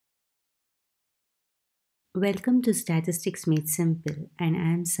Welcome to Statistics Made Simple, and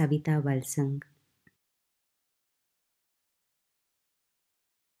I am Savita Valsang.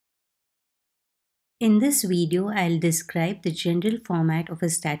 In this video, I'll describe the general format of a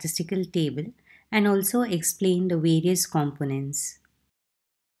statistical table and also explain the various components.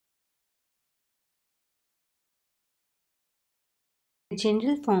 The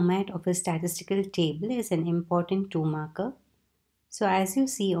general format of a statistical table is an important two-marker. So as you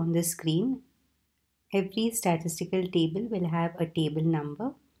see on the screen, every statistical table will have a table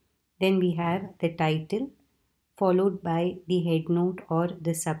number. Then we have the title followed by the headnote or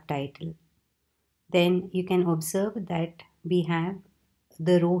the subtitle. Then you can observe that we have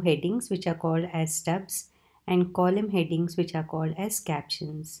the row headings which are called as stubs and column headings which are called as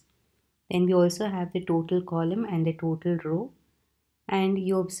captions. Then we also have the total column and the total row, and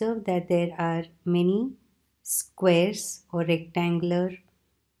you observe that there are many squares or rectangular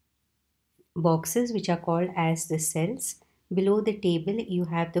boxes which are called as the cells. Below the table you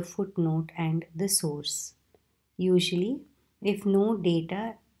have the footnote and the source. Usually, if no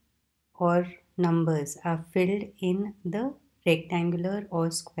data or numbers are filled in the rectangular or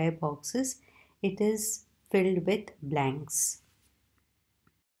square boxes, it is filled with blanks.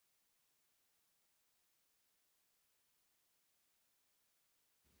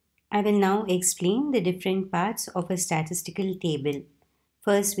 I will now explain the different parts of a statistical table.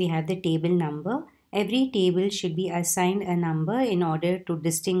 First, we have the table number. Every table should be assigned a number in order to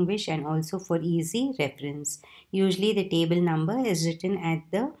distinguish and also for easy reference. Usually, the table number is written at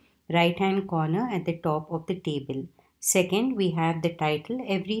the right hand corner at the top of the table. Second, we have the title.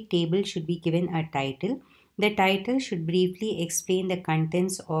 Every table should be given a title. The title should briefly explain the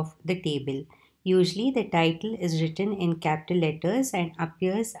contents of the table. Usually, the title is written in capital letters and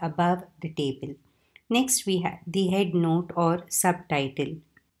appears above the table. Next, we have the head note or subtitle.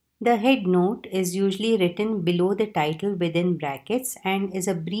 The head note is usually written below the title within brackets and is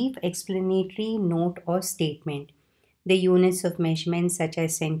a brief explanatory note or statement. The units of measurement, such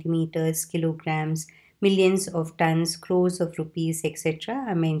as centimeters, kilograms, millions of tons, crores of rupees, etc.,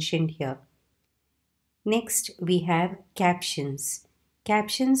 are mentioned here. Next, we have captions.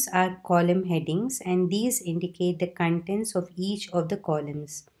 Captions are column headings and these indicate the contents of each of the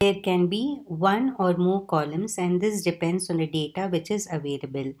columns. There can be one or more columns and this depends on the data which is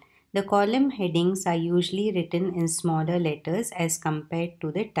available. The column headings are usually written in smaller letters as compared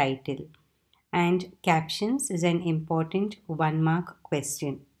to the title. And captions is an important one-mark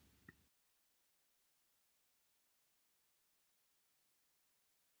question.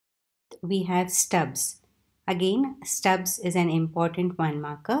 We have stubs. Again, stubs is an important one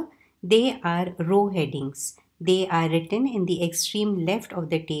marker. They are row headings. They are written in the extreme left of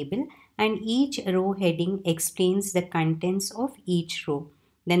the table and each row heading explains the contents of each row.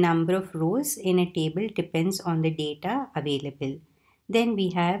 The number of rows in a table depends on the data available. Then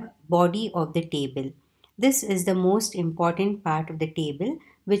we have body of the table. This is the most important part of the table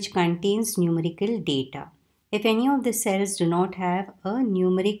which contains numerical data. If any of the cells do not have a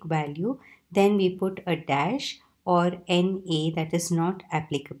numeric value, then we put a dash or NA that is not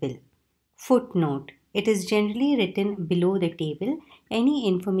applicable. Footnote. It is generally written below the table. Any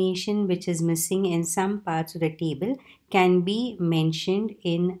information which is missing in some parts of the table can be mentioned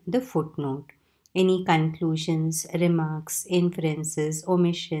in the footnote. Any conclusions, remarks, inferences,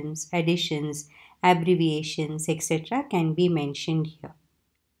 omissions, additions, abbreviations, etc. can be mentioned here.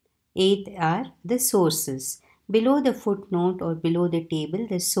 Eighth are the sources. Below the footnote or below the table,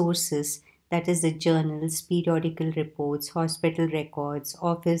 the sources, that is the journals, periodical reports, hospital records,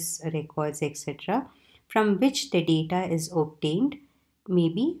 office records, etc., from which the data is obtained, may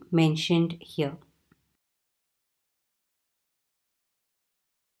be mentioned here.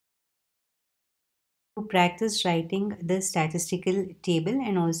 To practice writing the statistical table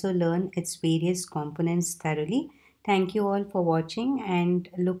and also learn its various components thoroughly. Thank you all for watching and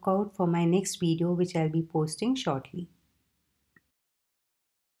look out for my next video which I'll be posting shortly.